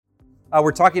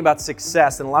We're talking about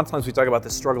success, and a lot of times we talk about the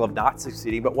struggle of not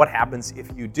succeeding, but what happens if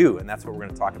you do? And that's what we're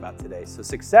going to talk about today. So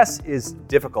success is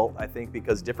difficult, I think,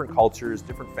 because different cultures,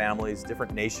 different families,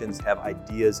 different nations have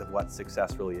ideas of what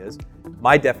success really is.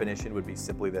 My definition would be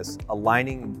simply this: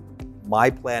 aligning my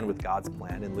plan with God's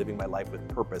plan and living my life with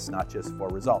purpose, not just for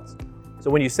results. So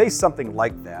when you say something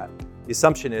like that, the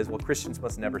assumption is, well, Christians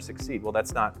must never succeed. Well,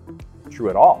 that's not true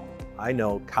at all. I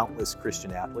know countless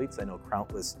Christian athletes. I know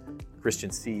countless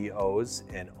Christian CEOs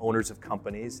and owners of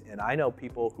companies, and I know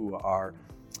people who are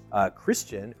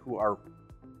Christian who are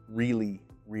really,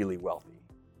 really wealthy.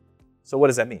 So what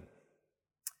does that mean?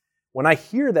 When I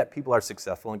hear that people are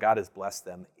successful and God has blessed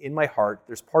them, in my heart,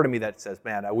 there's part of me that says,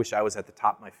 man, I wish I was at the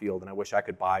top of my field and I wish I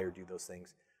could buy or do those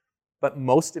things. But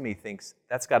most of me thinks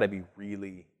that's got to be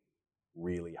really,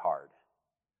 really hard.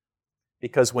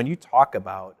 Because when you talk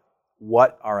about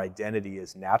what our identity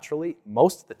is naturally,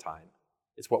 most of the time,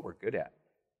 it's what we're good at.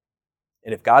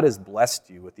 And if God has blessed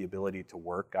you with the ability to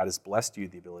work, God has blessed you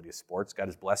with the ability of sports, God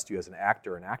has blessed you as an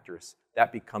actor or an actress,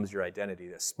 that becomes your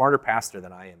identity. A smarter pastor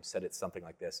than I am said it something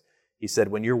like this. He said,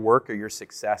 when your work or your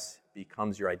success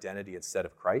becomes your identity instead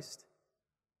of Christ,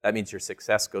 that means your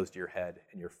success goes to your head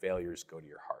and your failures go to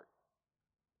your heart.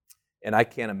 And I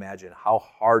can't imagine how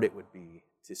hard it would be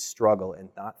to struggle and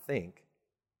not think,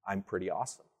 I'm pretty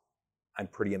awesome. I'm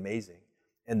pretty amazing.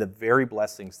 And the very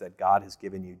blessings that God has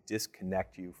given you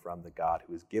disconnect you from the God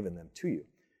who has given them to you.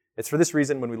 It's for this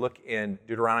reason when we look in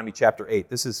Deuteronomy chapter 8,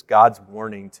 this is God's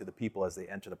warning to the people as they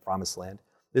enter the promised land.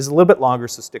 This is a little bit longer,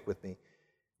 so stick with me.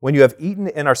 When you have eaten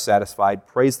and are satisfied,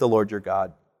 praise the Lord your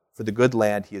God for the good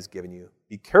land he has given you.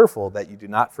 Be careful that you do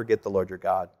not forget the Lord your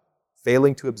God,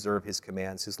 failing to observe his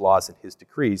commands, his laws, and his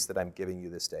decrees that I'm giving you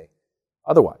this day.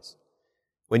 Otherwise,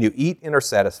 when you eat and are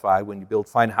satisfied, when you build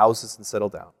fine houses and settle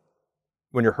down,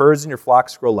 when your herds and your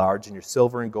flocks grow large and your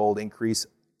silver and gold increase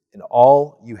and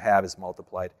all you have is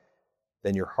multiplied,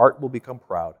 then your heart will become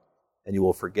proud and you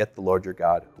will forget the Lord your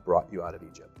God who brought you out of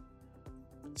Egypt.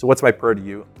 So what's my prayer to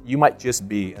you? You might just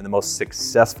be in the most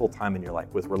successful time in your life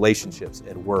with relationships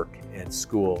and work and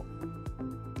school,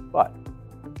 but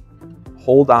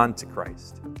hold on to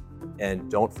Christ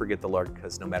and don't forget the Lord,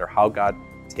 because no matter how God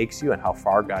takes you and how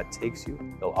far God takes you,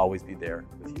 he'll always be there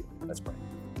with you. Let's pray.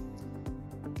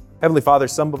 Heavenly Father,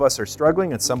 some of us are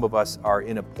struggling and some of us are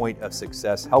in a point of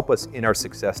success. Help us in our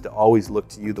success to always look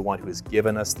to you, the one who has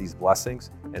given us these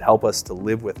blessings, and help us to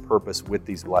live with purpose with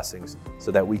these blessings so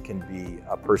that we can be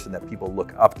a person that people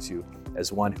look up to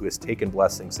as one who has taken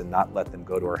blessings and not let them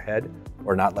go to our head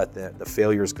or not let the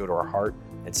failures go to our heart.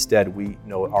 Instead, we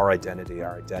know our identity.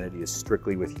 Our identity is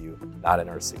strictly with you, not in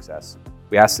our success.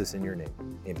 We ask this in your name.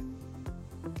 Amen.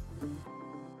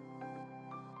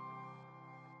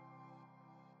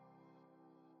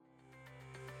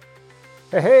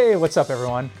 Hey, what's up,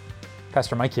 everyone?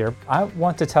 Pastor Mike here. I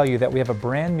want to tell you that we have a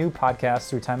brand new podcast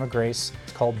through Time of Grace.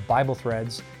 It's called Bible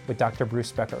Threads with Dr.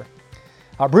 Bruce Becker.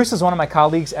 Bruce is one of my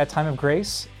colleagues at Time of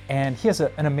Grace, and he has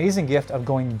an amazing gift of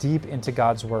going deep into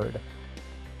God's Word.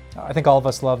 I think all of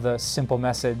us love the simple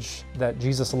message that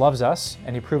Jesus loves us,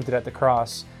 and he proved it at the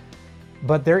cross.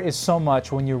 But there is so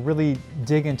much when you really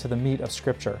dig into the meat of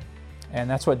Scripture, and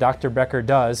that's what Dr. Becker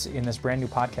does in this brand new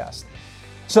podcast.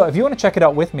 So if you want to check it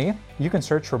out with me, you can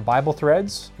search for Bible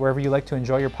Threads wherever you like to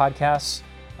enjoy your podcasts.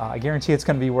 I guarantee it's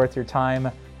going to be worth your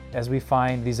time as we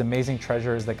find these amazing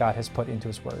treasures that God has put into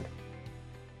his Word.